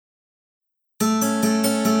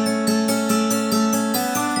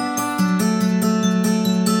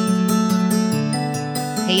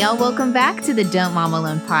y'all. Welcome back to the Don't Mom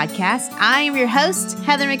Alone podcast. I am your host,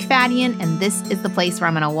 Heather McFadden, and this is the place where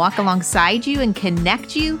I'm going to walk alongside you and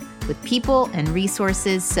connect you with people and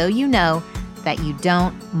resources so you know that you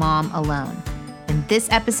don't mom alone. In this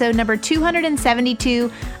episode number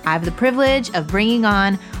 272, I have the privilege of bringing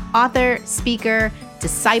on author, speaker,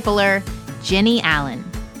 discipler, Jennie Allen.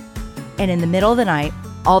 And in the middle of the night,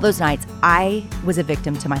 all those nights, I was a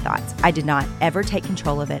victim to my thoughts. I did not ever take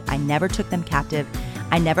control of it. I never took them captive.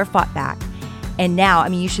 I never fought back. And now, I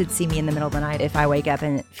mean, you should see me in the middle of the night. If I wake up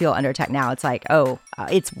and feel under attack now, it's like,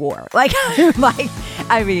 it's war. I'll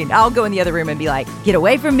go in the other room and be like, get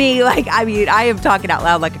away from me. I am talking out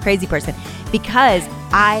loud like a crazy person because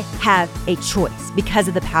I have a choice because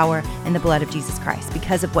of the power and the blood of Jesus Christ,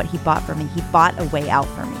 because of what he bought for me. He bought a way out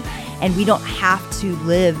for me. And we don't have to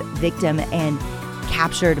live victim and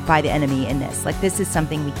captured by the enemy in this. This is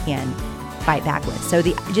something we can fight back with. So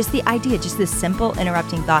the idea, just this simple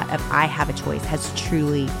interrupting thought of I have a choice has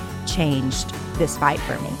truly changed this fight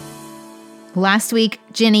for me. Last week,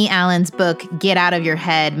 Jennie Allen's book, Get Out of Your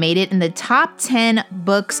Head, made it in the top 10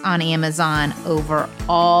 books on Amazon over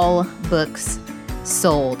all books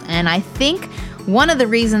sold. And I think one of the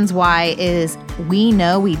reasons why is we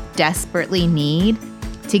know we desperately need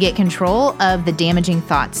to get control of the damaging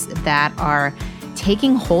thoughts that are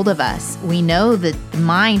taking hold of us. We know that the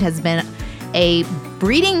mind has been a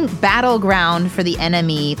breeding battleground for the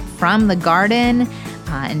enemy from the garden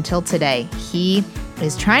until today. He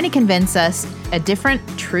is trying to convince us a different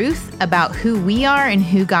truth about who we are and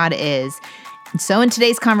who God is. And so in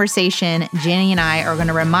today's conversation, Jennie and I are going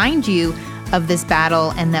to remind you of this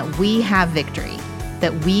battle and that we have victory,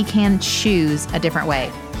 that we can choose a different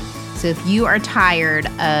way. So if you are tired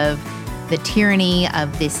of the tyranny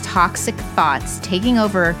of these toxic thoughts taking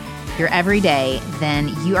over your everyday, then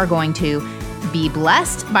you are going to be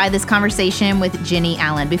blessed by this conversation with Jennie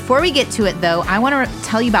Allen. Before we get to it, though, I want to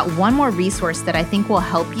tell you about one more resource that I think will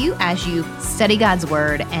help you as you study God's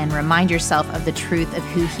Word and remind yourself of the truth of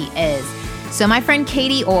who He is. So my friend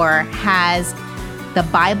Katie Orr has the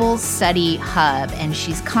Bible Study Hub, and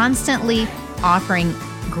she's constantly offering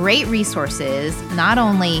great resources, not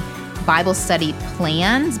only Bible study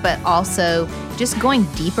plans, but also just going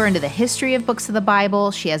deeper into the history of books of the Bible.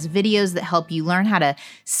 She has videos that help you learn how to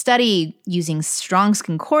study using Strong's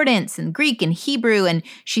Concordance and Greek and Hebrew. And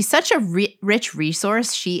she's such a rich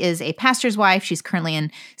resource. She is a pastor's wife. She's currently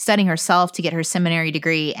studying herself to get her seminary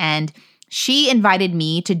degree. And she invited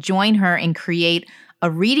me to join her and create a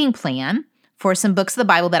reading plan for some books of the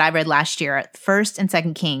Bible that I read last year, 1st and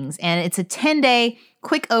 2nd Kings. And it's a 10-day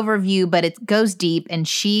quick overview, but it goes deep, and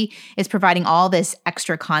she is providing all this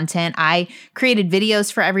extra content. I created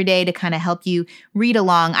videos for every day to kind of help you read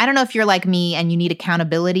along. I don't know if you're like me and you need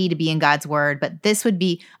accountability to be in God's Word, but this would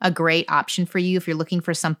be a great option for you if you're looking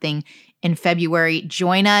for something in February.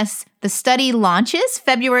 Join us. The study launches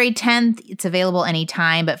February 10th. It's available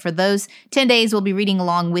anytime, but for those 10 days, we'll be reading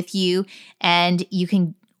along with you, and you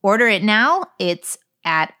can order it now. It's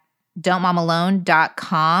at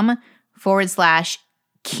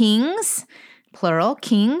don'tmomalone.com/Kings, plural,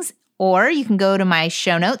 Kings, or you can go to my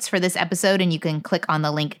show notes for this episode and you can click on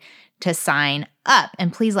the link to sign up.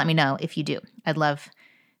 And please let me know if you do. I'd love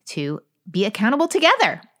to be accountable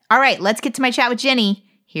together. All right, let's get to my chat with Jennie.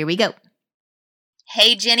 Here we go.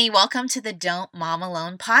 Hey, Jennie, welcome to the Don't Mom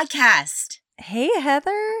Alone podcast. Hey,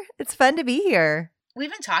 Heather. It's fun to be here. We've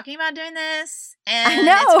been talking about doing this, and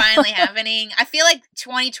it's finally happening. I feel like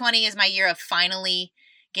 2020 is my year of finally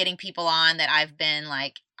getting people on that I've been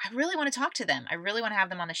like, I really want to talk to them. I really want to have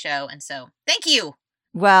them on the show. And so thank you.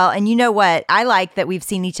 Well, and you know what? I like that we've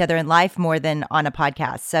seen each other in life more than on a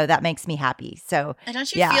podcast. So that makes me happy. So, and don't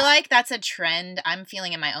you feel like that's a trend I'm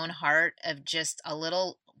feeling in my own heart of just a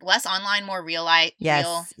little less online, more real life?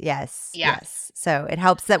 Yes. So it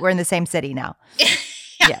helps that we're in the same city now.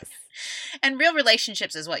 Yes. And real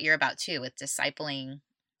relationships is what you're about too, with discipling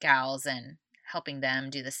gals and helping them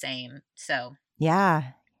do the same. So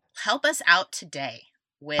yeah. Help us out today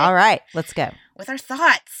with all right, let's go. With our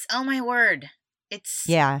thoughts. Oh my word. It's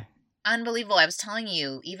unbelievable. I was telling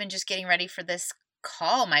you, even just getting ready for this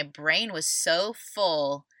call, my brain was so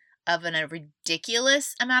full of a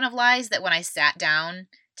ridiculous amount of lies that when I sat down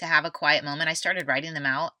to have a quiet moment, I started writing them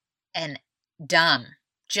out, and dumb.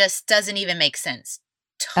 Just doesn't even make sense.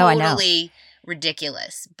 Totally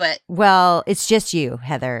ridiculous. But well, it's just you,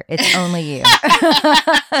 Heather. It's only you.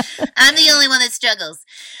 I'm the only one that struggles.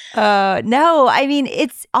 No, I mean,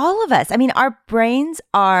 it's all of us. I mean, our brains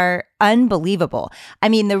are unbelievable. I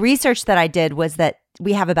mean, the research that I did was that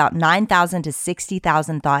we have about 9,000 to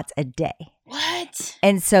 60,000 thoughts a day. What?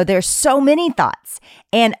 And so there's so many thoughts.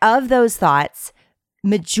 And of those thoughts,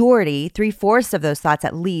 majority, 3/4 of those thoughts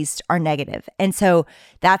at least, are negative. And so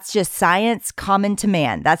that's just science common to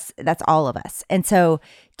man. That's all of us. And so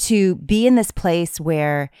to be in this place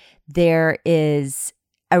where there is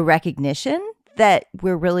a recognition that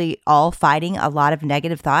we're really all fighting a lot of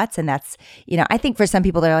negative thoughts. And that's, I think for some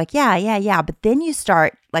people, they're like, yeah. But then you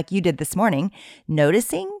start, like you did this morning,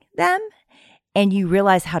 noticing them, and you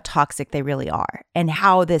realize how toxic they really are and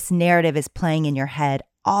how this narrative is playing in your head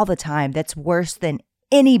all the time. That's worse than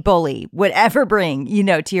any bully would ever bring,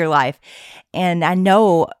 to your life. And I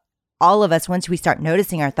know all of us, once we start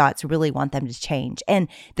noticing our thoughts, really want them to change. And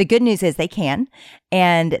the good news is they can.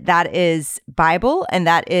 And that is Bible, and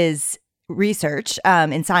that is research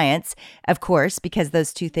in science, of course, because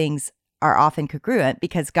those two things are often congruent,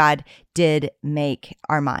 because God did make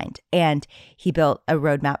our mind and he built a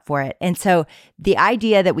roadmap for it. And so the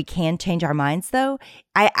idea that we can change our minds, though,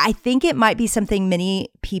 I think it might be something many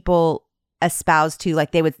people espouse to,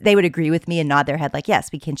 like they would agree with me and nod their head like,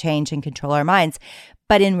 yes, we can change and control our minds.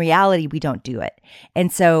 But in reality, we don't do it.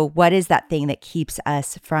 And so what is that thing that keeps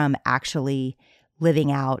us from actually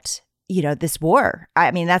living out this war?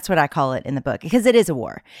 I mean, that's what I call it in the book, because it is a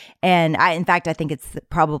war. And in fact, I think it's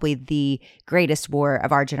probably the greatest war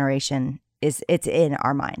of our generation. It's in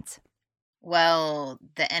our minds. Well,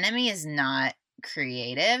 the enemy is not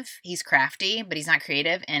creative. He's crafty, but he's not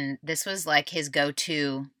creative. And this was like his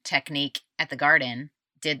go-to technique at the garden.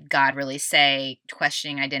 Did God really say?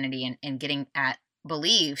 Questioning identity and getting at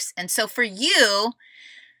beliefs. And so for you,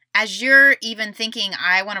 as you're even thinking,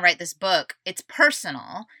 I want to write this book, it's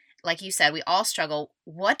personal. Like you said, we all struggle.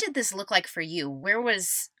 What did this look like for you? Where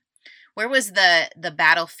was the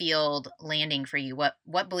battlefield landing for you?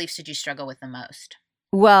 What beliefs did you struggle with the most?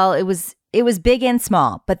 Well, it was big and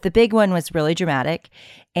small, but the big one was really dramatic,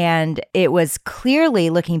 and it was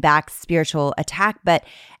clearly, looking back, spiritual attack. But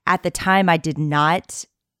at the time, I did not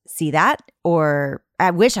see that, or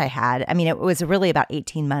I wish I had. I mean, it was really about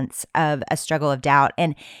 18 months of a struggle of doubt,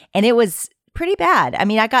 and it was pretty bad. I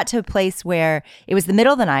mean, I got to a place where it was the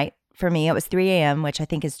middle of the night for me. It was 3 a.m., which I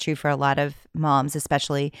think is true for a lot of moms,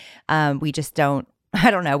 especially. We just don't,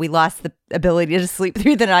 I don't know, we lost the ability to sleep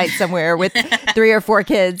through the night somewhere with 3 or 4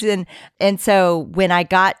 kids. And so when I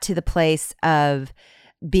got to the place of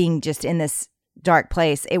being just in this dark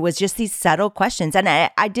place, it was just these subtle questions. And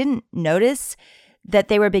I didn't notice that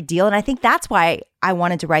they were a big deal. And I think that's why I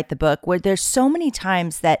wanted to write the book, where there's so many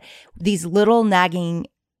times that these little nagging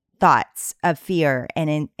thoughts of fear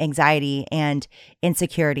and anxiety and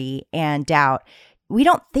insecurity and doubt, we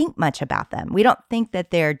don't think much about them. We don't think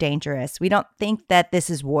that they're dangerous. We don't think that this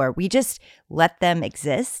is war. We just let them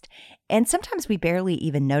exist. And sometimes we barely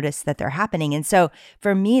even notice that they're happening. And so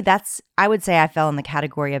for me, I would say I fell in the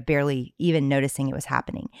category of barely even noticing it was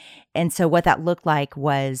happening. And so what that looked like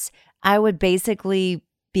was I would basically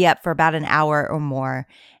be up for about an hour or more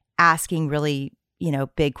asking really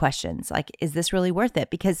big questions like, is this really worth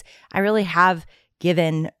it? Because I really have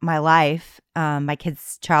given my life, my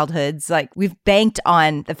kids' childhoods, like we've banked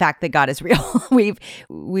on the fact that God is real.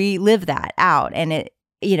 we live that out. And it,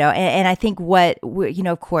 and I think what,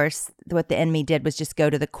 of course, what the enemy did was just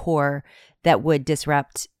go to the core that would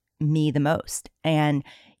disrupt me the most. And,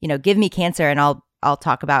 give me cancer and I'll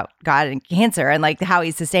talk about God and cancer and like how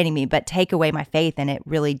he's sustaining me, but take away my faith. And it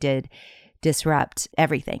really did disrupt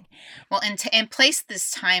everything. Well, and place this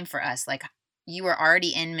time for us, like you were already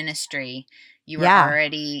in ministry. You were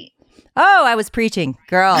already... Oh, I was preaching,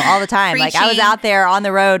 girl, all the time. Like I was out there on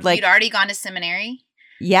the road. Like you'd already gone to seminary?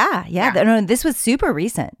 Yeah. No, this was super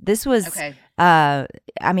recent. This was, okay. I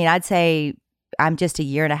mean, I'd say I'm just a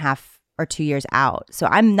year and a half or 2 years out. So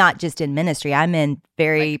I'm not just in ministry. I'm in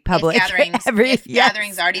very like public.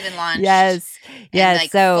 Gatherings already been launched. Yes. And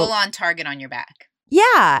like so full on target on your back. Yeah.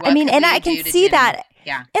 I mean, and I can see that.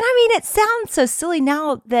 Yeah. And I mean, it sounds so silly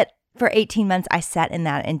now that for 18 months I sat in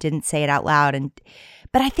that and didn't say it out loud.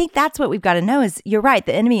 But I think that's what we've got to know is you're right.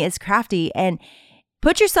 The enemy is crafty, and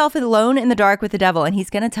put yourself alone in the dark with the devil and he's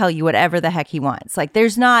going to tell you whatever the heck he wants. Like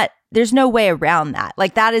there's no way around that.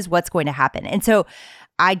 Like that is what's going to happen. And so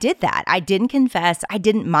I did that. I didn't confess. I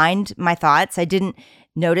didn't mind my thoughts. I didn't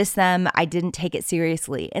notice them. I didn't take it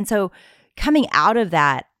seriously. And so coming out of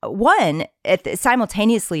that,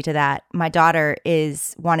 simultaneously to that, my daughter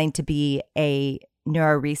is wanting to be a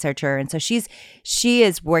neuro researcher. And so she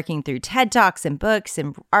is working through TED Talks and books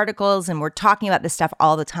and articles, and we're talking about this stuff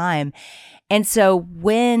all the time. And so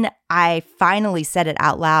when I finally said it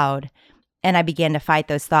out loud and I began to fight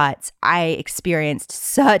those thoughts, I experienced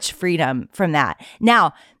such freedom from that.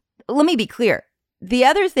 Now, let me be clear. The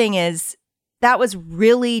other thing is that was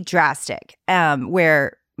really drastic,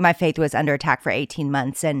 where my faith was under attack for 18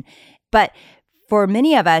 months. But for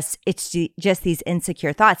many of us, it's just these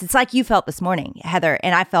insecure thoughts. It's like you felt this morning, Heather,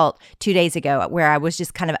 and I felt 2 days ago, where I was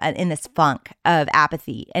just kind of in this funk of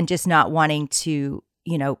apathy and just not wanting to,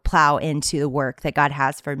 plow into the work that God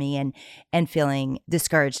has for me, and feeling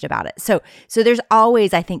discouraged about it. So there's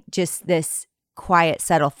always, I think, just this quiet,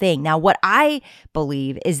 subtle thing. Now, what I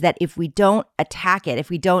believe is that if we don't attack it, if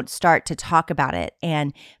we don't start to talk about it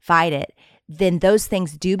and fight it, then those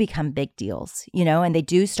things do become big deals, and they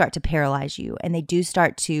do start to paralyze you, and they do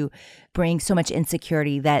start to bring so much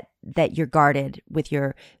insecurity that you're guarded with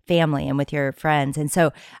your family and with your friends. And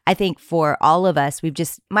so I think for all of us,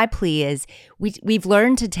 my plea is we've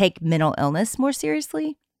learned to take mental illness more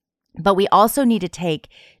seriously, but we also need to take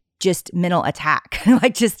just mental attack,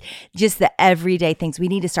 like just the everyday things. We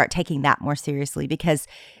need to start taking that more seriously, because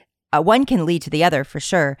one can lead to the other for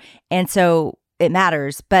sure. And so it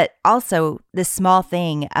matters, but also the small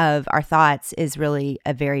thing of our thoughts is really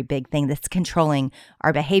a very big thing that's controlling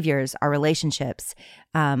our behaviors, our relationships,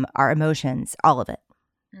 our emotions, all of it.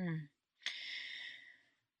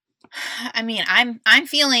 I mean, I'm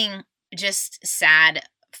feeling just sad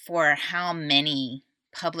for how many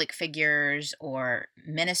public figures or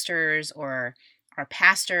ministers or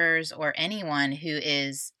pastors or anyone who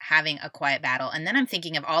is having a quiet battle. And then I'm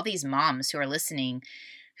thinking of all these moms who are listening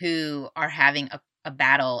who are having a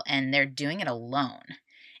battle, and they're doing it alone.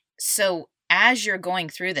 So as you're going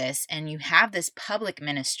through this and you have this public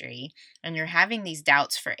ministry and you're having these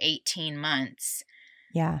doubts for 18 months.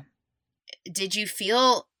 Yeah. Did you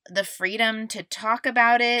feel the freedom to talk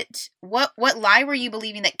about it? What lie were you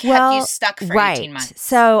believing that kept you stuck for 18 months?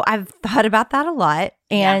 So I've thought about that a lot.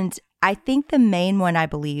 And I think the main one I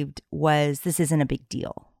believed was this isn't a big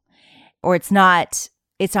deal, or it's not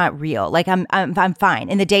real. Like I'm fine.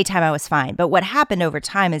 In the daytime, I was fine. But what happened over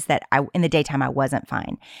time is that in the daytime, I wasn't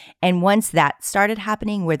fine. And once that started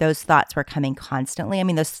happening, where those thoughts were coming constantly, I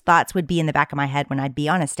mean, those thoughts would be in the back of my head when I'd be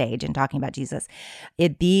on a stage and talking about Jesus.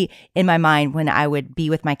 It'd be in my mind when I would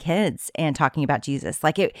be with my kids and talking about Jesus.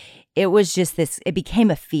 Like it was just this, it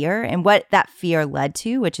became a fear. And what that fear led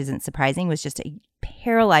to, which isn't surprising, was just a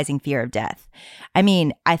paralyzing fear of death. I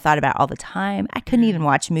mean, I thought about it all the time. I couldn't even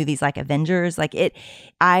watch movies like Avengers.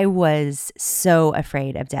 I was so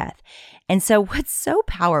afraid of death. And so what's so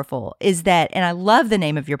powerful is that, and I love the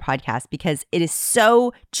name of your podcast because it is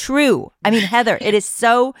so true. I mean, Heather, it is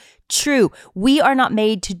so true. We are not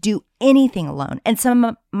made to do anything alone. And some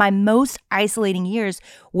of my most isolating years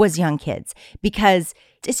was young kids, because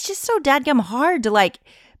it's just so dadgum hard to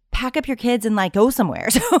pack up your kids and go somewhere.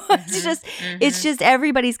 So it's just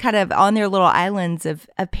everybody's kind of on their little islands of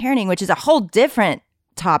parenting, which is a whole different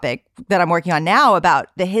topic that I'm working on now about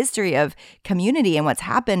the history of community and what's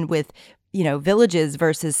happened with, villages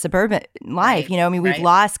versus suburban life. Right. We've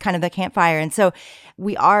lost kind of the campfire. And so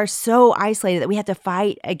we are so isolated that we have to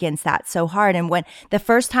fight against that so hard. And when the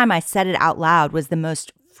first time I said it out loud was the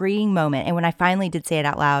most freeing moment. And when I finally did say it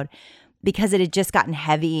out loud, because it had just gotten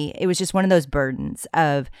heavy, it was just one of those burdens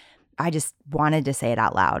of, I just wanted to say it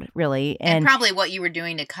out loud, really. And probably what you were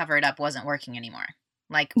doing to cover it up wasn't working anymore.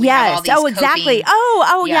 Yes. Oh, exactly.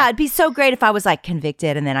 Yeah. It'd be so great if I was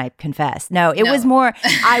convicted and then I confessed. No, it was more,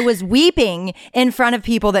 I was weeping in front of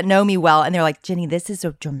people that know me well. And they're like, Jennie, this is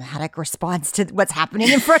a dramatic response to what's happening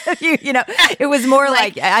in front of you. It was more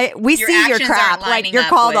we see your crap, you're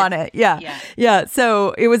called on it. Yeah.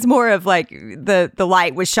 So it was more of the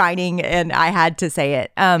light was shining and I had to say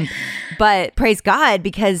it. But praise God,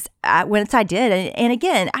 because once I did, and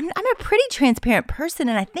again, I'm a pretty transparent person,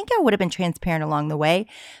 and I think I would have been transparent along the way,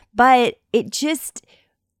 but it just,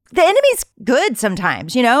 the enemy's good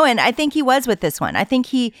sometimes, and I think he was with this one. I think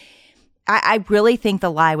I really think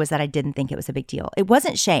the lie was that I didn't think it was a big deal. It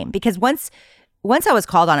wasn't shame, because once I was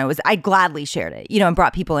called on it, I gladly shared it, and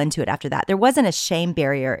brought people into it after that. There wasn't a shame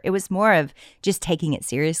barrier. It was more of just taking it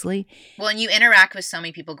seriously. Well, and you interact with so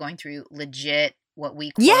many people going through legit, what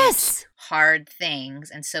we call hard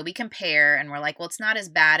things. And so we compare and we're like, well, it's not as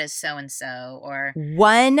bad as so-and-so, or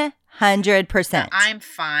 100%. I'm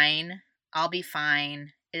fine. I'll be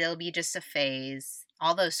fine. It'll be just a phase.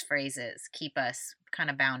 All those phrases keep us kind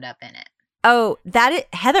of bound up in it. Oh,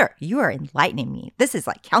 Heather, you are enlightening me. This is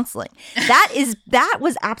like counseling. That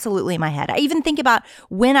was absolutely in my head. I even think about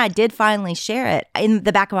when I did finally share it, in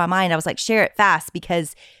the back of my mind, I was like, share it fast,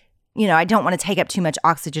 because I don't want to take up too much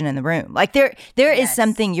oxygen in the room. There is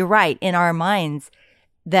something, you're right, in our minds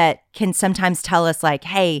that can sometimes tell us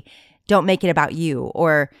hey, don't make it about you,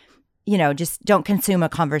 or, just don't consume a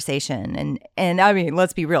conversation. And I mean,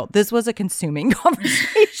 let's be real. This was a consuming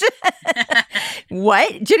conversation.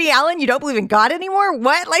 What? Jennie Allen, you don't believe in God anymore?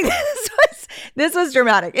 What? This was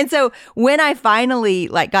dramatic. And so when I finally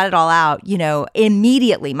got it all out,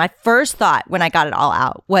 immediately my first thought when I got it all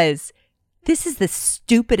out was, this is the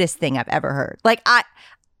stupidest thing I've ever heard.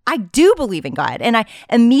 I do believe in God. And I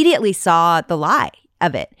immediately saw the lie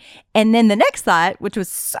of it. And then the next thought, which was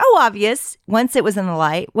so obvious once it was in the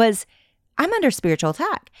light, was I'm under spiritual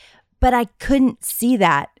attack. But I couldn't see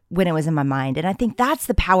that when it was in my mind. And I think that's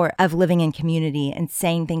the power of living in community and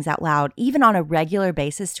saying things out loud, even on a regular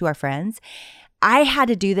basis to our friends. I had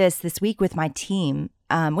to do this week with my team,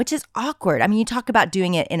 which is awkward. I mean, you talk about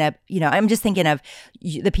doing it in a, I'm just thinking of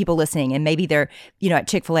the people listening, and maybe they're, at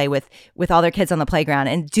Chick-fil-A with all their kids on the playground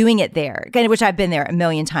and doing it there, which I've been there a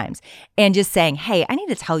million times, and just saying, hey, I need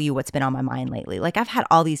to tell you what's been on my mind lately. I've had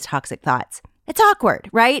all these toxic thoughts. It's awkward,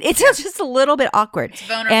 right? It's just a little bit awkward. It's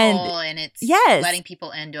vulnerable and it's letting people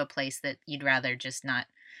into a place that you'd rather just not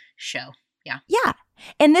show. Yeah. Yeah.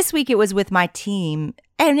 And this week it was with my team,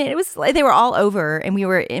 and they were all over and we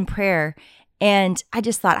were in prayer. And I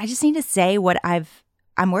just thought, I just need to say what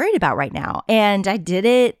I'm worried about right now. And I did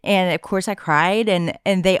it. And of course I cried,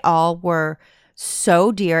 and they all were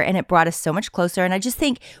so dear, and it brought us so much closer. And I just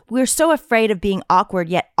think we're so afraid of being awkward,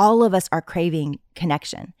 yet all of us are craving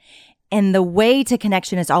connection. And the way to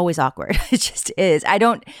connection is always awkward. It just is. I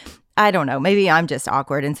don't know. Maybe I'm just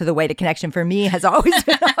awkward. And so the way to connection for me has always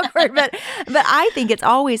been awkward. But I think it's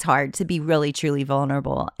always hard to be really, truly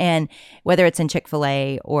vulnerable. And whether it's in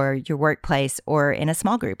Chick-fil-A or your workplace or in a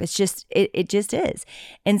small group, it's just, it just is.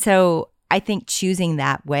 And so I think choosing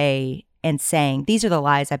that way and saying, these are the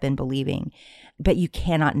lies I've been believing, but you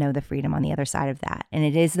cannot know the freedom on the other side of that. And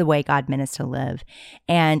it is the way God meant us to live.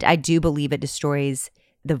 And I do believe it destroys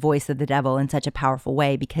the voice of the devil in such a powerful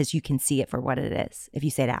way, because you can see it for what it is if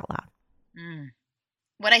you say it out loud.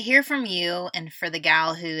 What I hear from you, and for the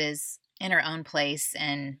gal who is in her own place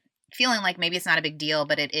and feeling like maybe it's not a big deal,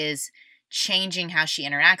 but it is changing how she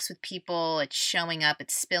interacts with people, it's showing up,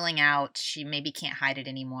 it's spilling out, she maybe can't hide it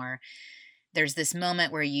anymore. There's this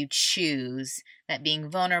moment where you choose that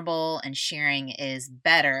being vulnerable and sharing is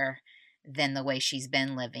better than the way she's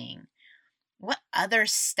been living. What other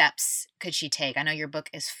steps could she take? I know your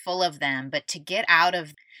book is full of them, but to get out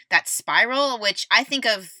of that spiral, which I think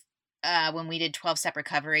of when we did 12-step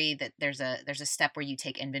recovery, that there's a step where you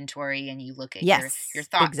take inventory and you look at your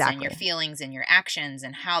thoughts and your feelings and your actions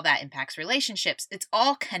and how that impacts relationships. It's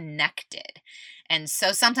all connected. And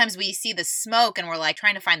so sometimes we see the smoke and we're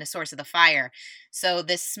trying to find the source of the fire. So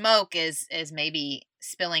this smoke is maybe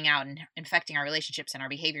spilling out and infecting our relationships, and our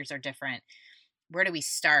behaviors are different. Where do we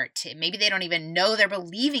start? Maybe they don't even know they're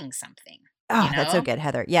believing something. Oh, that's so good,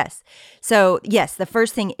 Heather. Yes. So yes, the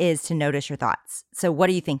first thing is to notice your thoughts. So what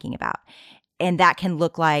are you thinking about? And that can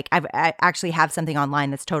look like, I actually have something online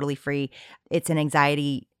that's totally free. It's an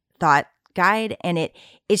anxiety thought guide. And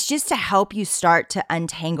it's just to help you start to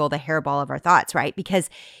untangle the hairball of our thoughts, right? Because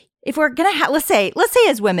if we're going to let's say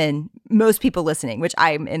as women, most people listening, which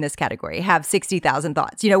I'm in this category, have 60,000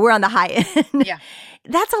 thoughts. We're on the high end. Yeah.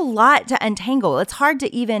 That's a lot to untangle. It's hard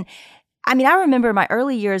to even, I remember my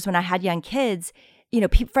early years when I had young kids,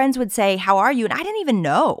 friends would say, how are you? And I didn't even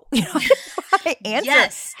know. I didn't know how to answer.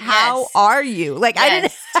 Yes. How are you? I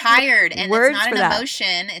didn't tired. And it's not an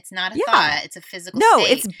emotion. It's not a thought. It's a physical state.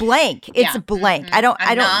 It's blank. It's blank. Mm-hmm.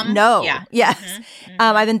 I don't know. Yeah. Yes. Mm-hmm.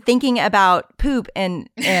 I've been thinking about poop and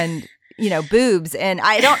boobs, and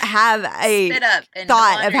I don't have a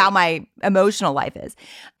thought of how my emotional life is.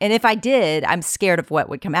 And if I did, I'm scared of what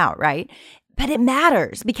would come out, right? But it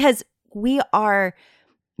matters, because we are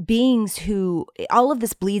beings who, all of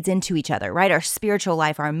this bleeds into each other, right? Our spiritual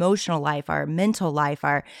life, our emotional life, our mental life,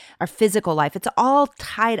 our physical life, it's all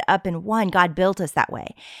tied up in one. God built us that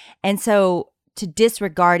way. And so to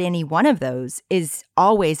disregard any one of those is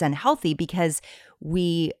always unhealthy, because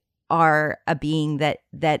we are a being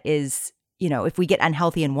that is, if we get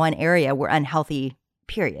unhealthy in one area, we're unhealthy,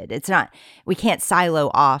 period. It's not, we can't silo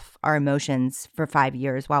off our emotions for 5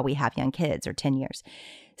 years while we have young kids, or 10 years.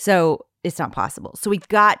 So it's not possible. So we've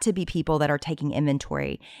got to be people that are taking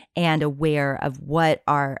inventory and aware of what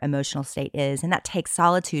our emotional state is. And that takes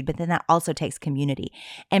solitude, but then that also takes community.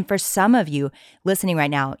 And for some of you listening right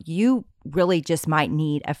now, you really just might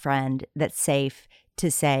need a friend that's safe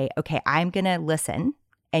to say, okay, I'm going to listen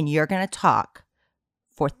and you're going to talk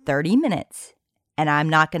for 30 minutes and I'm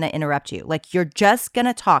not going to interrupt you. You're just going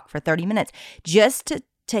to talk for 30 minutes just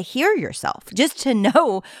to hear yourself, just to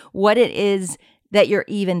know what it is that you're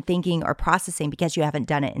even thinking or processing, because you haven't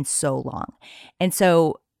done it in so long. And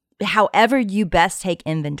so however you best take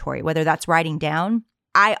inventory, whether that's writing down,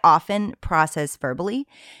 I often process verbally.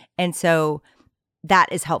 And so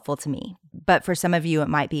that is helpful to me. But for some of you, it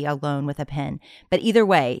might be alone with a pen. But either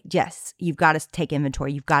way, yes, you've got to take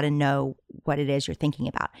inventory. You've got to know what it is you're thinking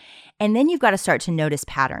about. And then you've got to start to notice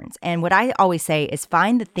patterns. And what I always say is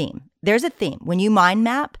find the theme. There's a theme. When you mind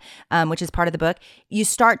map, which is part of the book, you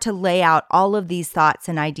start to lay out all of these thoughts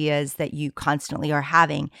and ideas that you constantly are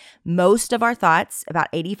having. Most of our thoughts,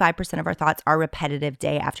 about 85% of our thoughts, are repetitive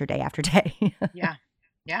day after day after day. Yeah.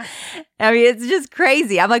 Yeah. I mean, it's just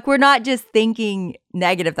crazy. I'm like, we're not just thinking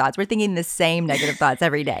negative thoughts. We're thinking the same negative thoughts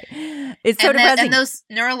every day. It's so depressing. And those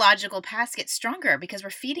neurological paths get stronger because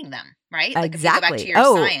we're feeding them, right? Like exactly. If you go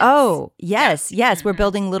back to your science. Yes. Mm-hmm. We're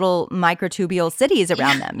building little microtubule cities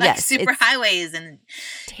around them. Like yes. super highways and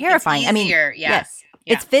terrifying. It's easier. I mean, yes.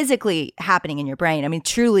 Yeah. It's physically happening in your brain. I mean,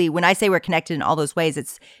 truly, when I say we're connected in all those ways,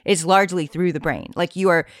 it's largely through the brain. Like you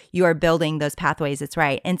are building those pathways. It's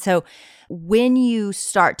right. And so when you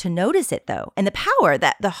start to notice it, though, and the power,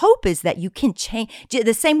 that the hope is that you can change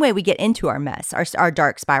the same way we get into our mess, our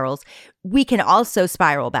dark spirals, we can also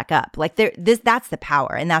spiral back up. Like that's the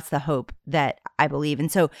power, and that's the hope that I believe.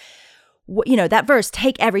 And so, that verse,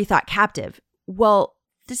 take every thought captive. Well,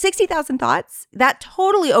 the 60,000 thoughts, that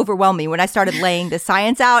totally overwhelmed me when I started laying the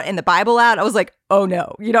science out and the Bible out. I was like, oh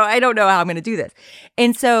no, I don't know how I'm going to do this.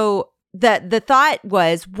 And so the thought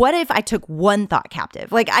was, what if I took one thought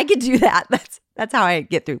captive? Like I could do that. That's how I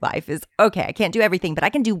get through life is, okay, I can't do everything, but I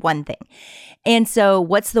can do one thing. And so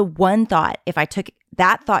what's the one thought if I took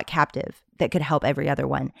that thought captive that could help every other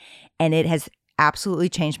one? And it has absolutely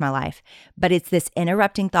changed my life. But it's this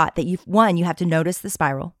interrupting thought that you have to notice the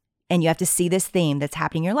spiral. And you have to see this theme that's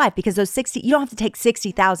happening in your life, because you don't have to take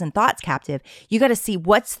 60,000 thoughts captive. You got to see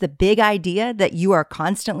what's the big idea that you are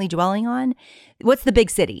constantly dwelling on. What's the big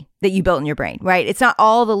city that you built in your brain, right? It's not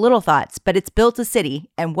all the little thoughts, but it's built a city.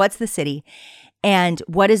 And what's the city? And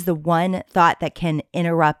what is the one thought that can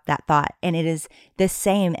interrupt that thought? And it is the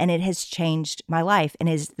same, and it has changed my life, and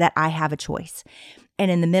is that I have a choice. And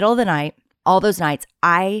in the middle of the night, all those nights,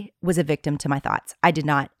 I was a victim to my thoughts. I did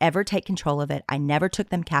not ever take control of it. I never took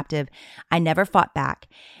them captive. I never fought back.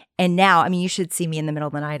 And now, I mean, you should see me in the middle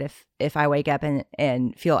of the night if I wake up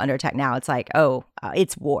and feel under attack now. It's like,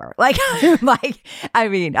 it's war. Like,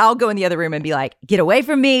 I'll go in the other room and be like, get away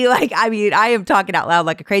from me. Like, I am talking out loud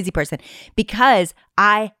like a crazy person because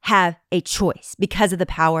I have a choice because of the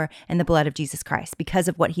power and the blood of Jesus Christ, because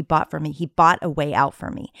of what he bought for me. He bought a way out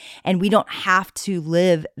for me. And we don't have to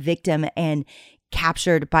live victim and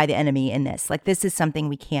captured by the enemy in this. Like, this is something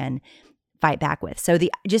we can fight back with. So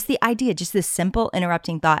the idea, just this simple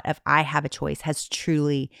interrupting thought of I have a choice has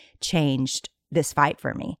truly changed this fight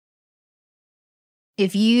for me.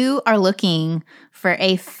 If you are looking for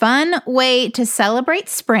a fun way to celebrate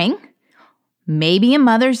spring, maybe a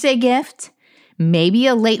Mother's Day gift, maybe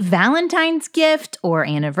a late Valentine's gift or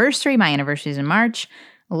anniversary, my anniversary is in March,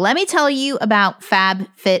 let me tell you about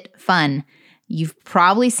FabFitFun. You've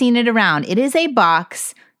probably seen it around. It is a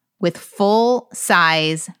box with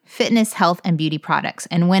full-size fitness, health, and beauty products.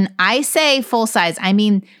 And when I say full-size, I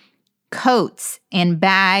mean coats and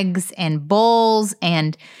bags and bowls.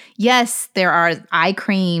 And yes, there are eye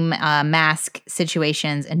cream, mask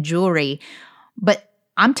situations and jewelry. But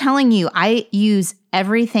I'm telling you, I use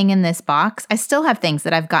everything in this box. I still have things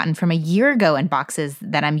that I've gotten from a year ago in boxes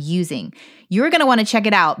that I'm using. You're going to want to check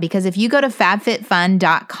it out, because if you go to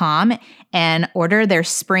fabfitfun.com and order their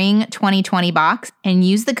spring 2020 box and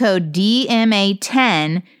use the code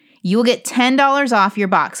DMA10, you will get $10 off your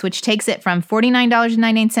box, which takes it from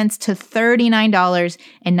 $49.99 to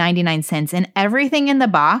 $39.99. And everything in the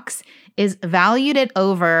box is valued at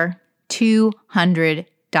over $200.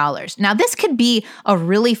 Now, this could be a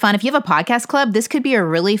really fun, if you have a podcast club, this could be a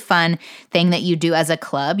really fun thing that you do as a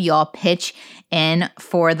club. You all pitch in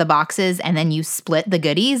for the boxes and then you split the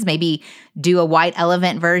goodies, maybe do a white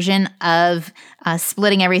elephant version of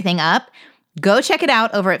splitting everything up. Go check it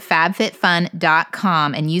out over at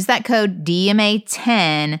fabfitfun.com and use that code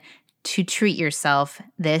DMA10 to treat yourself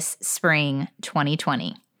this spring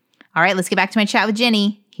 2020. All right, let's get back to my chat with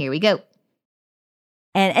Jennie. Here we go.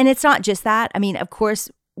 And it's not just that. I mean, of course,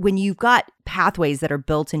 when you've got pathways that are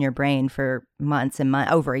built in your brain for months and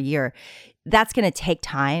over a year, that's going to take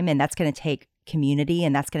time, and that's going to take community,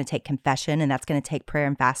 and that's going to take confession, and that's going to take prayer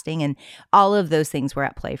and fasting. And all of those things were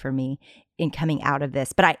at play for me in coming out of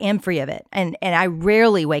this. But I am free of it. And I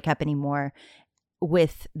rarely wake up anymore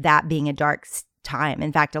with that being a dark time.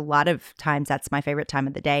 In fact, a lot of times that's my favorite time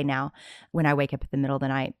of the day now, when I wake up in the middle of the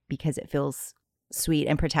night, because it feels sweet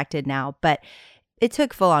and protected now. But it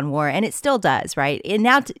took full-on war, and it still does, right? And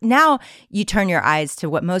now you turn your eyes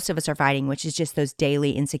to what most of us are fighting, which is just those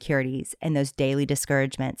daily insecurities and those daily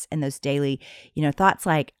discouragements and those daily, thoughts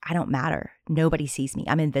like, I don't matter. nobody sees me.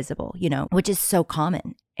 I'm invisible, which is so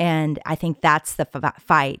common. And I think that's the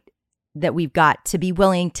fight that we've got to be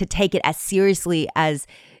willing to take it as seriously as,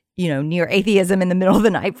 near atheism in the middle of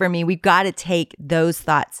the night for me. We've got to take those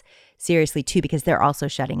thoughts seriously too, because they're also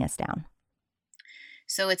shutting us down.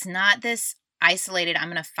 So it's not this isolated,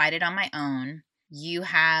 I'm going to fight it on my own. You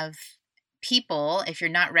have people, if you're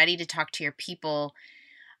not ready to talk to your people,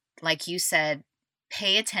 like you said,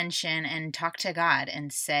 pay attention and talk to God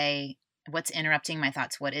and say, what's interrupting my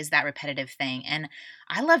thoughts? What is that repetitive thing? And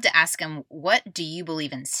I love to ask them, what do you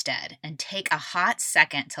believe instead? And take a hot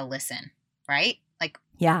second to listen, right? Like,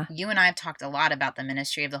 yeah, you and I have talked a lot about the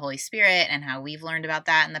ministry of the Holy Spirit and how we've learned about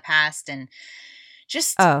that in the past, and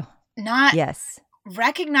just yes,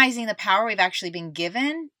 recognizing the power we've actually been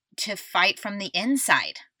given to fight from the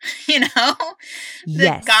inside, that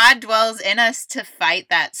yes. God dwells in us to fight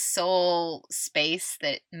that soul space,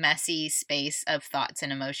 that messy space of thoughts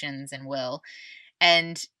and emotions and will,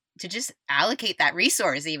 and to just allocate that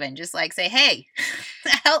resource, even just like say, hey,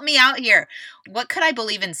 help me out here. What could I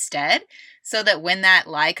believe instead? So that when that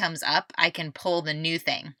lie comes up, I can pull the new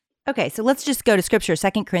thing. Okay, so let's just go to scripture,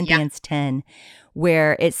 2 Corinthians 10,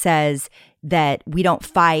 where it says that we don't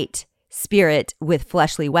fight spirit with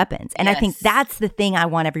fleshly weapons. And I think that's the thing I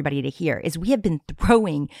want everybody to hear is we have been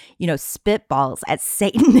throwing, spitballs at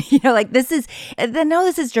Satan. This is, I know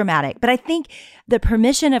this is dramatic, but I think the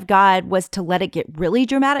permission of God was to let it get really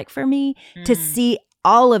dramatic for me, to see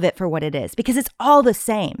all of it for what it is, because it's all the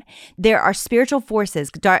same. There are spiritual forces.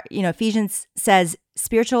 Dark, Ephesians says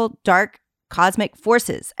spiritual dark cosmic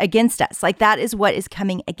forces against us. Like that is what is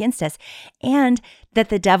coming against us. And that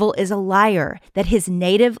the devil is a liar, that his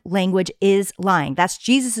native language is lying. That's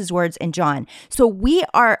Jesus's words in John. So we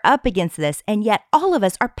are up against this, and yet all of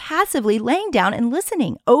us are passively laying down and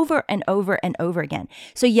listening over and over and over again.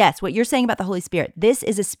 So yes, what you're saying about the Holy Spirit, this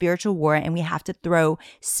is a spiritual war, and we have to throw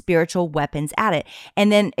spiritual weapons at it.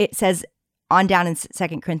 And then it says, on down in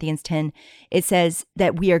 2 Corinthians 10, it says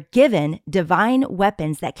that we are given divine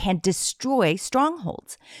weapons that can destroy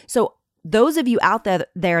strongholds. So those of you out there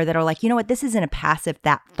that are like, you know what, this isn't a passive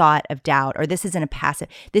thought of doubt, or this isn't a passive,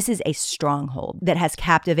 this is a stronghold that has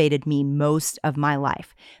captivated me most of my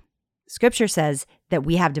life. Scripture says that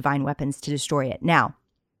we have divine weapons to destroy it. Now,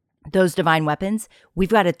 those divine weapons, we've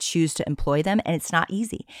got to choose to employ them, and it's not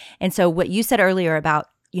easy. And so what you said earlier about,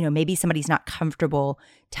 maybe somebody's not comfortable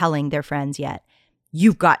telling their friends yet.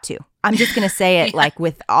 You've got to. I'm just going to say it like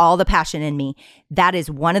with all the passion in me. That is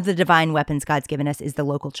one of the divine weapons God's given us, is the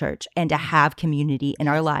local church, and to have community in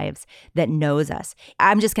our lives that knows us.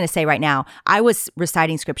 I'm just going to say right now, I was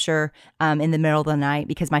reciting scripture in the middle of the night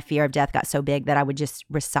because my fear of death got so big that I would just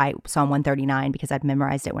recite Psalm 139 because I'd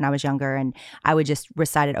memorized it when I was younger, and I would just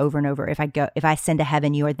recite it over and over. If I ascend to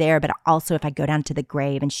heaven, you are there, but also if I go down to the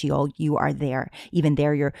grave and Sheol, you are there. Even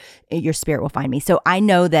there, your spirit will find me. So I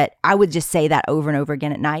know that I would just say that over and over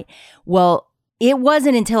again at night. Well, it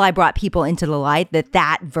wasn't until I brought people into the light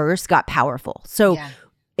that verse got powerful. So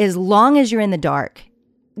as long as you're in the dark,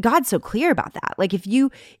 God's so clear about that. Like if you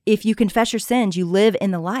confess your sins, you live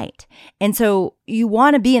in the light. And so you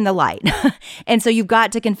want to be in the light. And so you've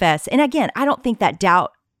got to confess. And again, I don't think that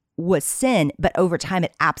doubt was sin, but over time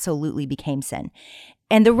it absolutely became sin.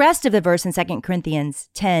 And the rest of the verse in 2 Corinthians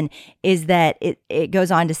 10 is that it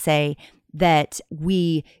goes on to say that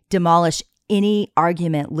we demolish any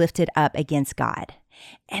argument lifted up against God.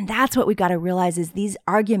 And that's what we've got to realize, is these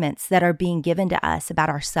arguments that are being given to us about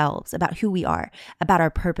ourselves, about who we are, about our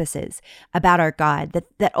purposes, about our God,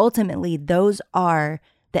 that ultimately those are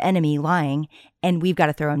the enemy lying, and we've got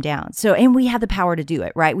to throw them down. So, and we have the power to do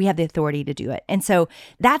it, right? We have the authority to do it. And so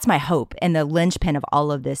that's my hope. And the linchpin of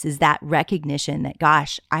all of this is that recognition that,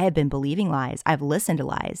 gosh, I have been believing lies. I've listened to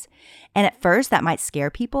lies. And at first that might scare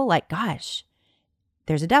people, like, gosh,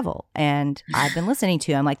 there's a devil and I've been listening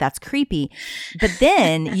to him. Like, that's creepy. But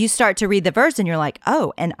then you start to read the verse and you're like,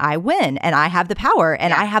 oh, and I win, and I have the power,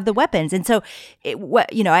 and I have the weapons. And so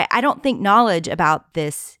I don't think knowledge about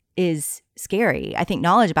this is scary. I think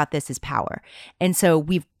knowledge about this is power. And so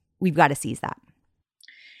we've got to seize that.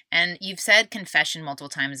 And you've said confession multiple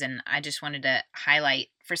times, and I just wanted to highlight,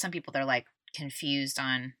 for some people, they're like confused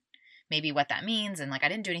on maybe what that means, and like, I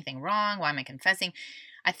didn't do anything wrong. Why am I confessing?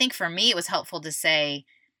 I think for me, it was helpful to say,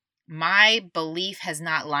 my belief has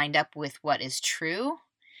not lined up with what is true,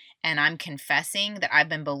 and I'm confessing that I've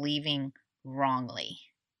been believing wrongly.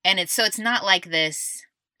 And it's not like this.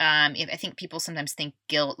 I think people sometimes think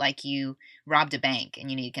guilt, like you robbed a bank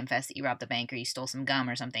and you need to confess that you robbed the bank, or you stole some gum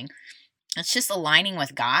or something. It's just aligning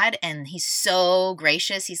with God, and he's so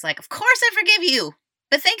gracious. He's like, of course I forgive you,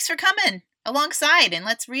 but thanks for coming alongside, and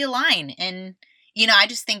let's realign. And I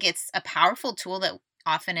just think it's a powerful tool that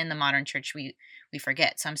often in the modern church we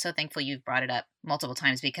forget. So I'm so thankful you've brought it up multiple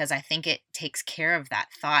times, because I think it takes care of that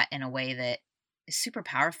thought in a way that is super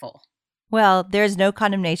powerful. Well, there's no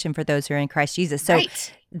condemnation for those who are in Christ Jesus. So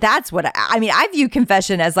Right. that's what I mean. I view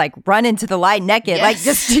confession as like run into the light naked, Yes. like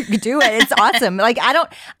just do it. It's awesome. Like I don't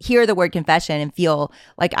hear the word confession and feel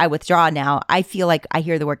like I withdraw now. I feel like I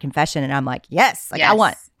hear the word confession and I'm like, yes, like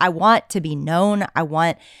Yes. I want to be known. I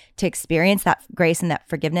want to experience that grace and that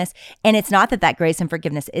forgiveness. And it's not that grace and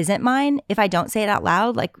forgiveness isn't mine if I don't say it out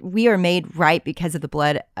loud. Like we are made right because of the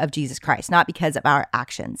blood of Jesus Christ, not because of our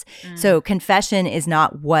actions. So confession is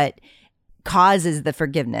not what causes the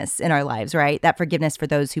forgiveness in our lives, right? That forgiveness for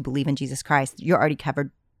those who believe in Jesus Christ, you're already covered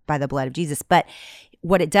by the blood of Jesus. But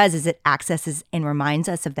what it does is it accesses and reminds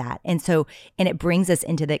us of that. And it brings us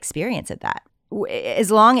into the experience of that. As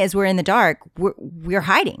long as we're in the dark, we're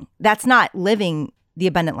hiding. That's not living the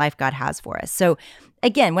abundant life God has for us. So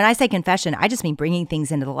again, when I say confession, I just mean bringing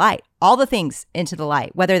things into the light, all the things into the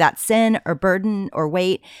light, whether that's sin or burden or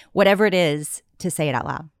weight, whatever it is, to say it out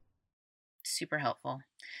loud. Super helpful.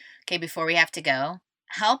 Okay, before we have to go,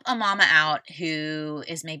 help a mama out who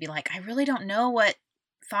is maybe like, I really don't know what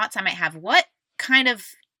thoughts I might have. What kind of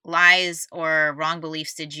lies or wrong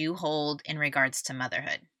beliefs did you hold in regards to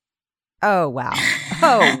motherhood? Oh, wow.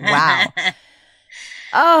 Oh, wow.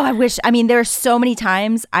 Oh, there are so many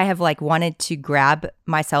times I have like wanted to grab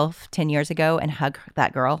myself 10 years ago and hug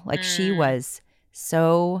that girl. Like she was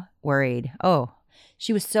so worried. Oh,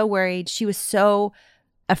 she was so worried. She was so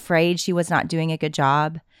afraid she was not doing a good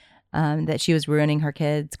job, that she was ruining her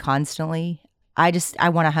kids constantly. I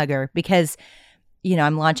want to hug her because,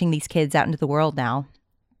 I'm launching these kids out into the world now.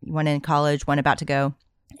 One in college, one about to go.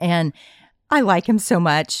 And I like him so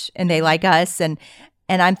much and they like us. And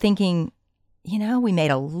I'm thinking, we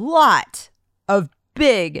made a lot of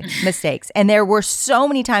big mistakes. And there were so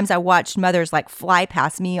many times I watched mothers like fly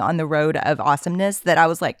past me on the road of awesomeness that I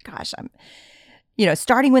was like, gosh, I'm,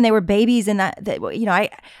 starting when they were babies and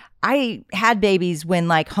I had babies when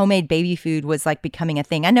like homemade baby food was like becoming a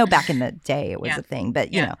thing. I know back in the day it was a thing, but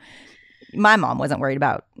my mom wasn't worried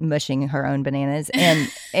about mushing her own bananas.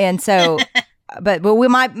 And so but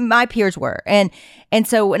my peers were. And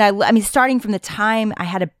so when starting from the time I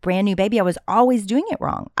had a brand new baby, I was always doing it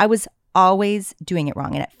wrong. I was always doing it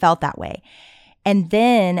wrong and it felt that way. And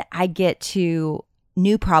then I get to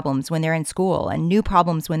new problems when they're in school and new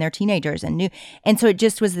problems when they're teenagers and so it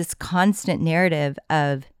just was this constant narrative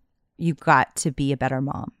of you've got to be a better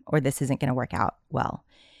mom or this isn't going to work out well.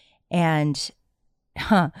 And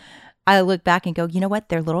I look back and go, you know what?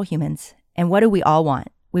 They're little humans. And what do we all want?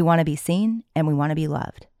 We want to be seen and we want to be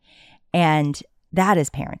loved. And that is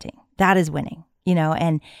parenting. That is winning,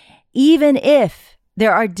 and even if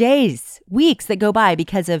there are days, weeks that go by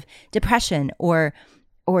because of depression or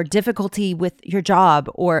difficulty with your job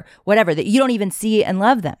or whatever, that you don't even see and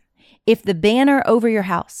love them. If the banner over your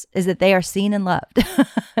house is that they are seen and loved,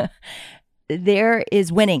 there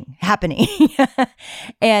is winning happening.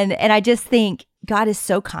 And I just think God is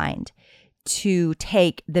so kind to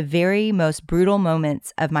take the very most brutal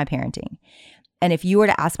moments of my parenting. And if you were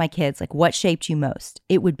to ask my kids, like, what shaped you most?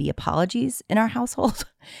 It would be apologies in our household.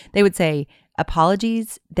 They would say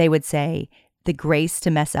apologies. They would say the grace to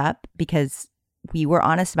mess up because we were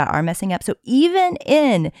honest about our messing up. So even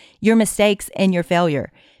in your mistakes and your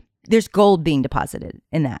failure, there's gold being deposited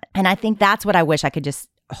in that. And I think that's what I wish I could just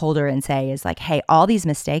hold her and say is like, hey, all these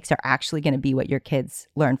mistakes are actually going to be what your kids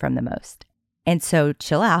learn from the most. And so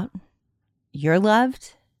chill out. You're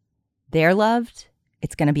loved. They're loved.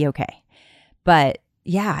 It's going to be okay. But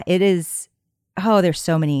yeah, it is. Oh, there's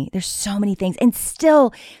so many things. And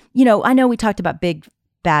still, I know we talked about big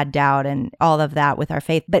bad doubt and all of that with our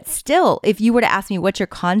faith, but still, if you were to ask me what's your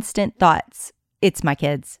constant thoughts, it's my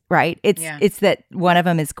kids, right? It's that one of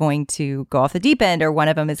them is going to go off the deep end or one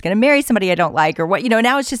of them is going to marry somebody I don't like or what,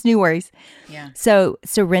 now it's just new worries. Yeah. So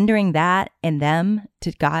surrendering that and them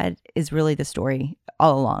to God is really the story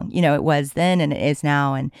all along. It was then and it is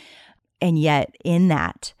now. And yet in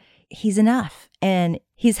that, he's enough. And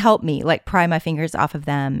he's helped me like pry my fingers off of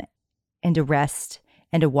them and to rest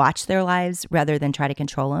and to watch their lives rather than try to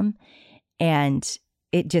control them. And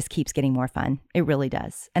it just keeps getting more fun. It really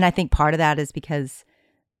does. And I think part of that is because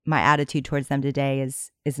my attitude towards them today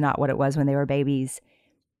is not what it was when they were babies.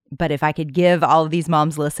 But if I could give all of these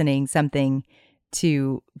moms listening something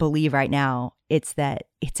to believe right now, it's that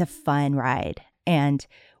it's a fun ride. And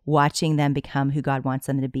watching them become who God wants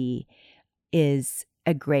them to be is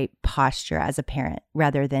a great posture as a parent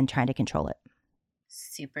rather than trying to control it.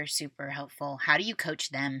 Super, super helpful. How do you coach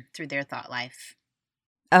them through their thought life?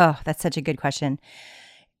 Oh, that's such a good question.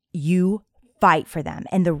 You fight for them.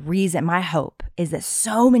 And the reason, my hope is that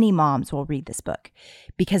so many moms will read this book,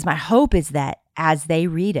 because my hope is that as they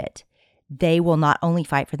read it, they will not only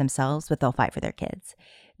fight for themselves, but they'll fight for their kids,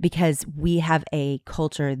 because we have a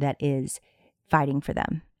culture that is fighting for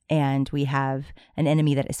them, and we have an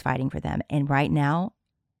enemy that is fighting for them. And right now,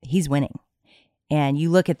 he's winning. And you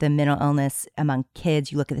look at the mental illness among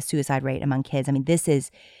kids, you look at the suicide rate among kids. I mean,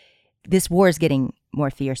 this war is getting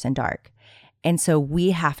more fierce and dark. And so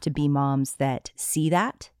we have to be moms that see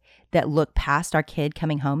that look past our kid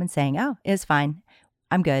coming home and saying, oh, it's fine,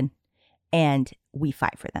 I'm good. And we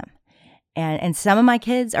fight for them. And some of my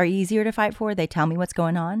kids are easier to fight for. They tell me what's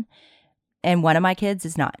going on. And one of my kids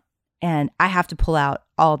is not. And I have to pull out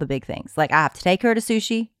all the big things. Like, I have to take her to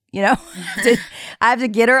sushi, I have to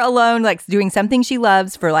get her alone, like doing something she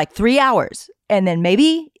loves for like 3 hours. And then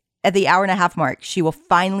maybe at the 1.5 hour mark, she will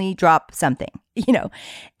finally drop something,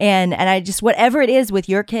 and I just, whatever it is with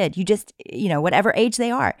your kid, you just, whatever age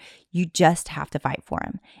they are, you just have to fight for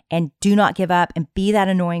them, and do not give up, and be that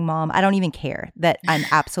annoying mom. I don't even care that I'm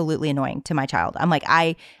absolutely annoying to my child. I'm like,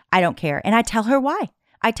 I don't care. And I tell her why.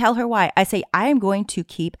 I say, I am going to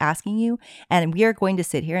keep asking you, and we are going to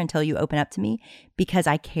sit here until you open up to me, because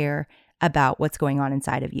I care about what's going on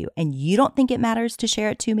inside of you. And you don't think it matters to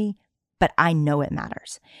share it to me, but I know it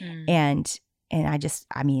matters. And I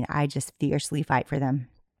just fiercely fight for them.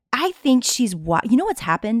 I think what's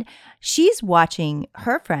happened? She's watching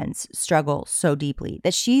her friends struggle so deeply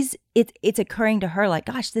that it's occurring to her like,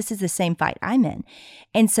 gosh, this is the same fight I'm in.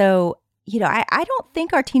 And so, I don't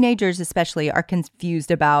think our teenagers especially are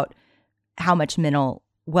confused about how much mental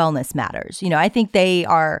wellness matters. I think they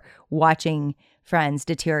are watching friends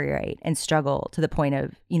deteriorate and struggle to the point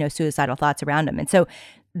of, suicidal thoughts around them. And so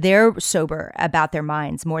they're sober about their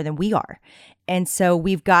minds more than we are. And so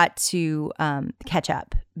we've got to catch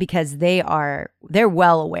up, because they're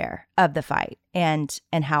well aware of the fight and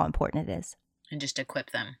how important it is. And just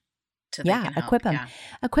equip them. So equip them. Yeah.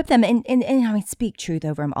 Equip them and I mean, speak truth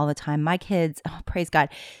over them all the time. My kids, praise God,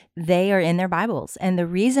 they are in their Bibles. And the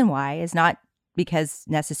reason why is not because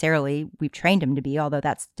necessarily we've trained them to be, although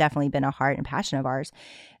that's definitely been a heart and passion of ours.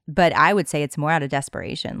 But I would say it's more out of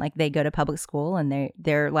desperation. Like, they go to public school and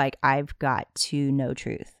they're like, I've got to know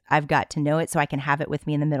truth. I've got to know it so I can have it with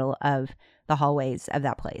me in the middle of the hallways of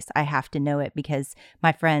that place. I have to know it because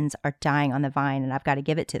my friends are dying on the vine and I've got to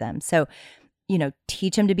give it to them. So,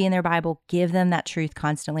 teach them to be in their Bible, give them that truth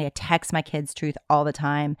constantly. I text my kids truth all the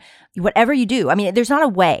time. Whatever you do, I mean, there's not a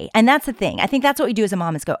way. And that's the thing. I think that's what we do as a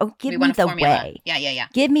mom is go, oh, give me the way. Yeah.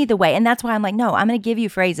 Give me the way. And that's why I'm like, no, I'm going to give you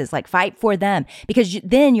phrases like fight for them, because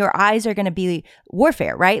then your eyes are going to be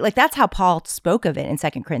warfare, right? Like, that's how Paul spoke of it in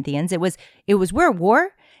 2 Corinthians. It was we're at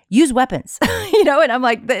war. Use weapons, and I'm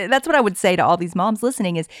like, that's what I would say to all these moms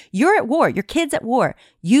listening is, you're at war, your kid's at war.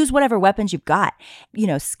 Use whatever weapons you've got,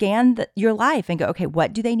 scan your life and go, okay,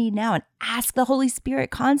 what do they need now? And ask the Holy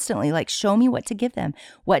Spirit constantly, like, show me what to give them.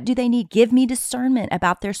 What do they need? Give me discernment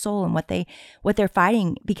about their soul and what they're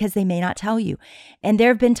fighting, because they may not tell you. And there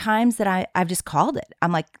have been times that I've just called it.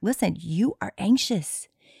 I'm like, listen, you are anxious.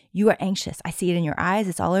 You are anxious. I see it in your eyes.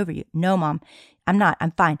 It's all over you. No, Mom, I'm not.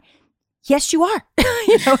 I'm fine. Yes, you are.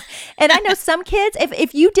 And I know some kids,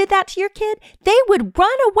 if you did that to your kid, they would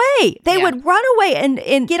run away. They would run away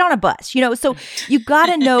and get on a bus, So you got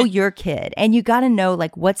to know your kid, and you got to know,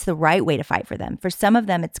 like, what's the right way to fight for them. For some of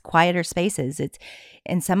them, it's quieter spaces.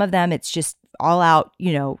 And some of them, it's just all out,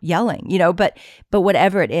 yelling, but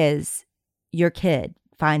whatever it is, your kid,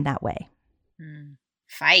 find that way.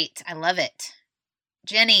 Fight. I love it.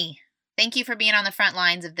 Jennie, thank you for being on the front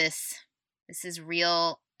lines of this. This is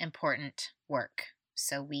real important work.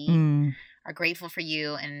 So we are grateful for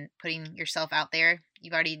you and putting yourself out there.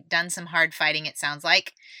 You've already done some hard fighting, it sounds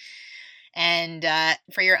like, and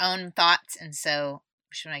for your own thoughts. And so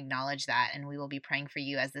we should acknowledge that. And we will be praying for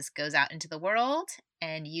you as this goes out into the world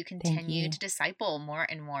and you continue to disciple more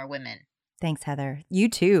and more women. Thanks, Heather. You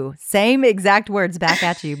too. Same exact words back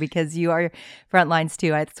at you, because you are front lines too.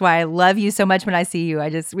 That's why I love you so much when I see you.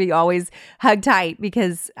 We always hug tight,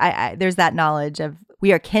 because there's that knowledge of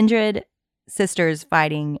we are kindred sisters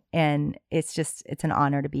fighting, and it's an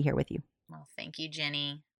honor to be here with you. Well, thank you,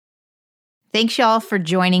 Jennie. Thanks, y'all, for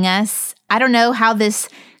joining us. I don't know how this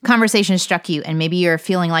conversation struck you, and maybe you're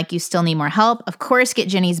feeling like you still need more help. Of course, get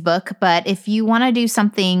Jennie's book, but if you want to do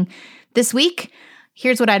something this week,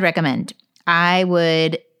 here's what I'd recommend. I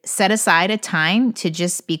would set aside a time to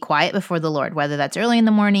just be quiet before the Lord, whether that's early in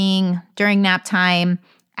the morning, during nap time,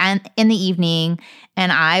 and in the evening,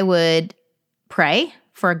 and I would pray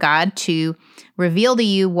for God to reveal to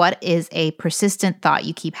you what is a persistent thought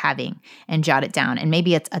you keep having, and jot it down. And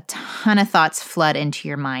maybe it's a ton of thoughts flood into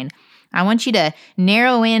your mind. I want you to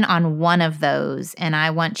narrow in on one of those, and I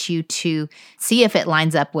want you to see if it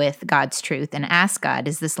lines up with God's truth and ask God,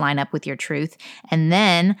 does this line up with your truth? And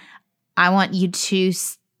then I want you to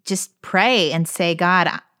just pray and say, God,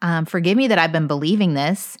 forgive me that I've been believing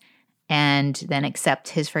this, and then accept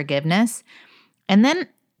his forgiveness. And then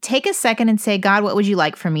take a second and say, God, what would you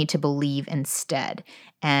like for me to believe instead?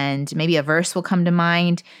 And maybe a verse will come to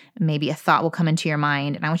mind, maybe a thought will come into your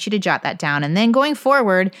mind, and I want you to jot that down. And then going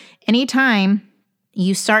forward, anytime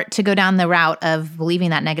you start to go down the route of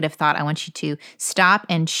believing that negative thought, I want you to stop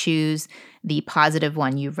and choose the positive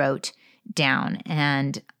one you wrote down.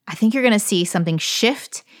 And I think you're going to see something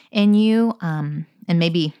shift in you. And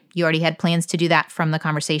maybe you already had plans to do that from the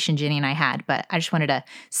conversation Jennie and I had, but I just wanted to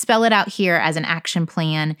spell it out here as an action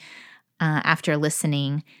plan after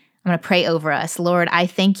listening. I'm going to pray over us. Lord, I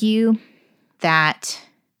thank you that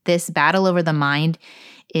this battle over the mind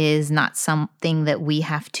is not something that we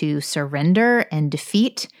have to surrender and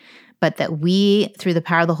defeat, but that we, through the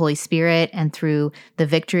power of the Holy Spirit and through the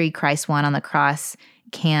victory Christ won on the cross,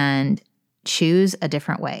 can choose a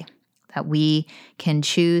different way, that we can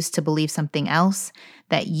choose to believe something else,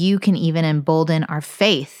 that you can even embolden our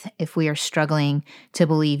faith if we are struggling to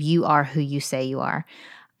believe you are who you say you are,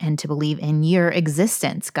 and to believe in your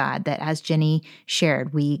existence, God, that as Jennie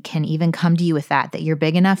shared, we can even come to you with that you're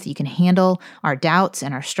big enough that you can handle our doubts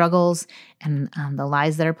and our struggles and the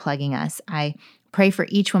lies that are plaguing us. I pray for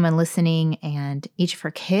each woman listening and each of her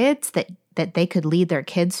kids that they could lead their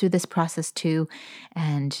kids through this process too,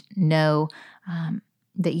 and know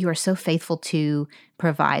that you are so faithful to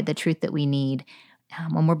provide the truth that we need.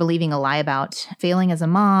 When we're believing a lie about failing as a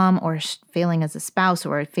mom or failing as a spouse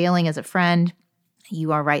or failing as a friend,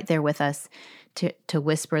 you are right there with us to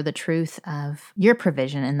whisper the truth of your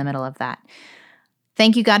provision in the middle of that.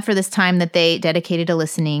 Thank you, God, for this time that they dedicated to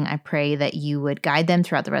listening. I pray that you would guide them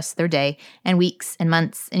throughout the rest of their day and weeks and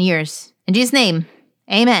months and years. In Jesus' name,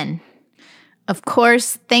 amen. Of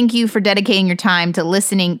course, thank you for dedicating your time to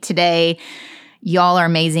listening today. Y'all are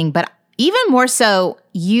amazing, but even more so,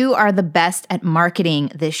 you are the best at marketing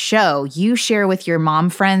this show. You share with your mom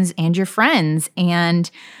friends and your friends, and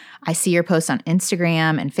I see your posts on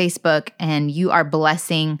Instagram and Facebook, and you are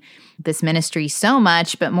blessing this ministry so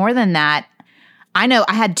much. But more than that, I know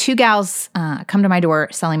I had 2 gals come to my door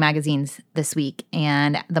selling magazines this week,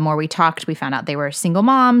 and the more we talked, we found out they were single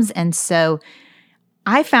moms. And so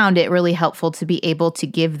I found it really helpful to be able to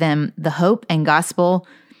give them the hope and gospel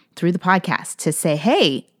through the podcast, to say,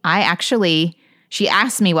 hey, she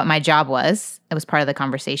asked me what my job was. It was part of the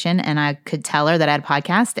conversation, and I could tell her that I had a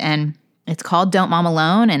podcast, and it's called Don't Mom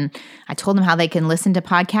Alone. And I told them how they can listen to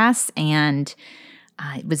podcasts, and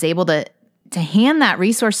I was able to hand that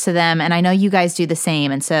resource to them. And I know you guys do the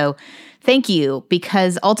same. And so thank you,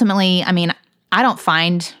 because ultimately, I don't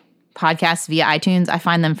find podcasts via iTunes. I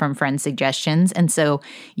find them from friend suggestions. And so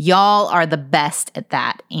y'all are the best at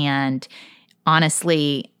that. And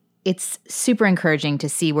honestly, it's super encouraging to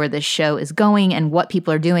see where this show is going and what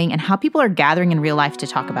people are doing and how people are gathering in real life to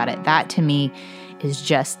talk about it. That to me is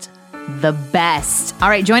just the best. All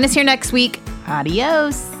right, join us here next week.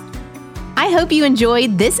 Adios. I hope you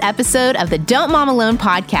enjoyed this episode of the Don't Mom Alone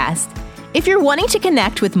podcast. If you're wanting to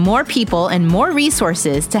connect with more people and more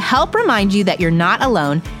resources to help remind you that you're not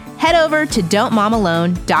alone, head over to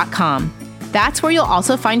don'tmomalone.com. That's where you'll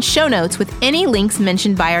also find show notes with any links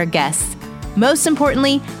mentioned by our guests. Most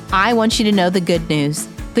importantly, I want you to know the good news,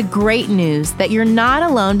 the great news that you're not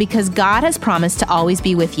alone, because God has promised to always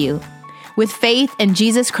be with you. With faith in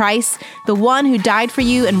Jesus Christ, the one who died for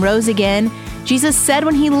you and rose again, Jesus said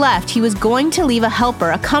when he left, he was going to leave a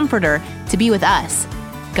helper, a comforter, to be with us.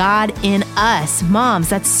 God in us. Moms,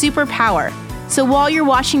 that's superpower. So while you're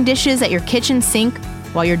washing dishes at your kitchen sink,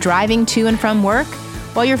 while you're driving to and from work,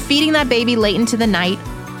 while you're feeding that baby late into the night,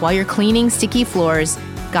 while you're cleaning sticky floors,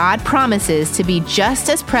 God promises to be just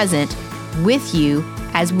as present with you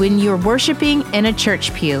as when you're worshiping in a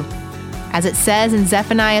church pew. As it says in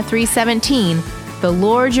Zephaniah 3:17, the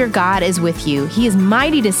Lord your God is with you. He is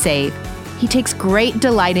mighty to save. He takes great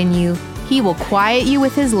delight in you. He will quiet you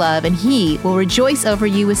with his love, and he will rejoice over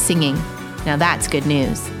you with singing. Now that's good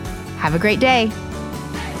news. Have a great day.